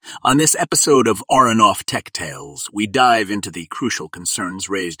On this episode of Aronoff Tech Tales, we dive into the crucial concerns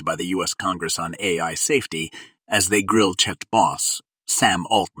raised by the U.S. Congress on AI safety as they grill Chet's boss, Sam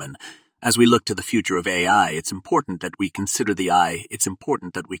Altman. As we look to the future of AI, it's important that we consider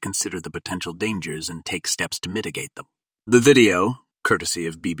the potential dangers and take steps to mitigate them. The video, courtesy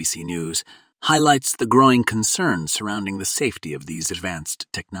of BBC News, highlights the growing concern surrounding the safety of these advanced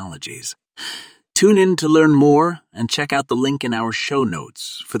technologies. Tune in to learn more and check out the link in our show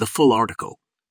notes for the full article.